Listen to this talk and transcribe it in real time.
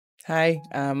Hi,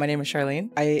 my name is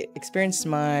Charlene. I experienced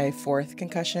my fourth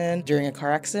concussion during a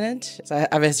car accident. So I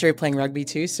have a history of playing rugby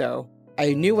too, so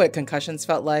I knew what concussions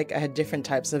felt like. I had different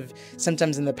types of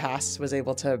symptoms in the past, was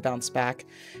able to bounce back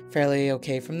fairly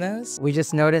okay from those. We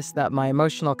just noticed that my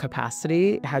emotional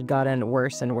capacity had gotten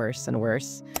worse and worse and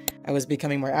worse. I was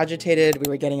becoming more agitated, we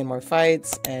were getting in more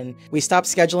fights, and we stopped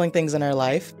scheduling things in our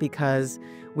life. Because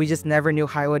we just never knew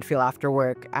how I would feel after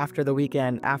work, after the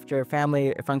weekend, after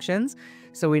family functions.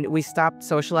 So we stopped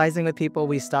socializing with people,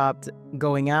 we stopped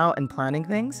going out and planning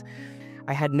things.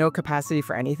 I had no capacity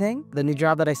for anything. The new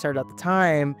job that I started at the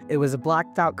time, it was a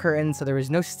blacked out curtain, so there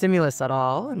was no stimulus at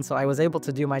all. And so I was able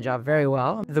to do my job very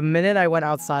well. The minute I went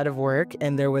outside of work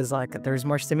and there was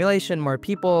more stimulation, more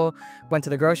people, went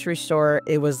to the grocery store,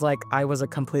 it was like I was a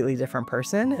completely different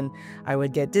person. And I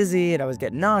would get dizzy and I was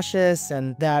getting nauseous,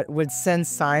 and that would send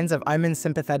signs of I'm in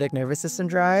sympathetic nervous system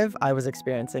drive. I was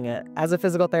experiencing it. As a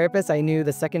physical therapist, I knew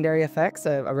the secondary effects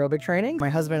of aerobic training. My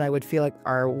husband and I would feel like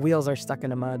our wheels are stuck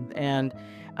in the mud. And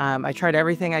I tried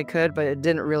everything I could, but it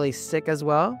didn't really stick as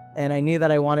well. And I knew that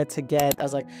I wanted to I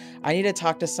was like, I need to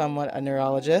talk to someone, a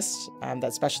neurologist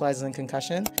that specializes in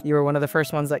concussion. You were one of the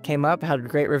first ones that came up, had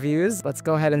great reviews. Let's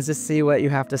go ahead and just see what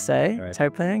you have to say,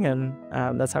 type thing. And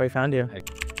that's how we found you.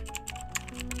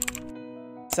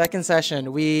 Second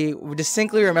session, we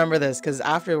distinctly remember this because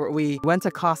after we went to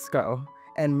Costco.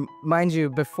 And mind you,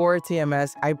 before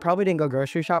TMS, I probably didn't go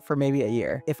grocery shop for maybe a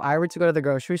year. If I were to go to the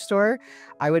grocery store,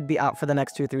 I would be out for the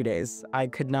next 2-3 days. I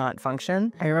could not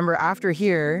function. I remember after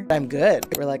here, I'm good.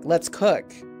 We're like, let's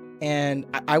cook. And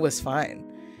I was fine.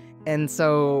 And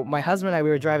so my husband and I, we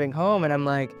were driving home and I'm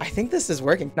like, I think this is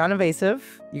working.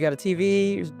 Non-invasive, you got a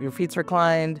TV, your feet's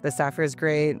reclined, the staff here is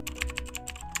great.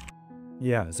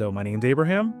 Yeah, so my name's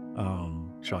Abraham.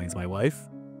 Charlene's my wife.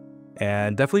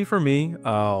 And definitely for me,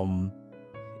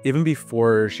 even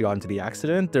before she got into the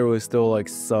accident, there was still like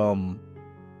some,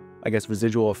 I guess,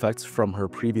 residual effects from her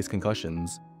previous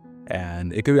concussions.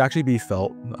 And it could actually be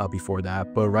felt before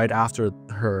that. But right after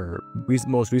her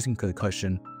most recent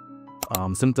concussion,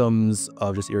 symptoms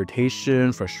of just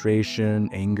irritation, frustration,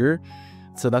 anger.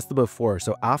 So that's the before.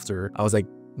 So after, I was like,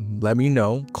 let me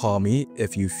know, call me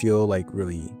if you feel like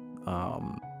really,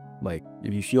 like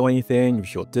if you feel anything, if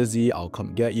you feel dizzy, I'll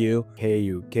come get you. Hey,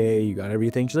 you okay? You got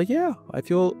everything? She's like, yeah, I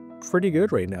feel pretty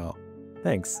good right now.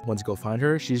 Thanks. Once you go find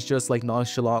her, she's just like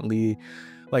nonchalantly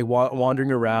like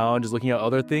wandering around, just looking at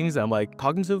other things. I'm like,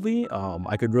 cognitively,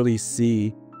 I could really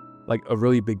see like a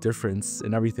really big difference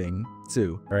in everything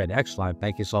too. All right, excellent.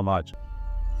 Thank you so much.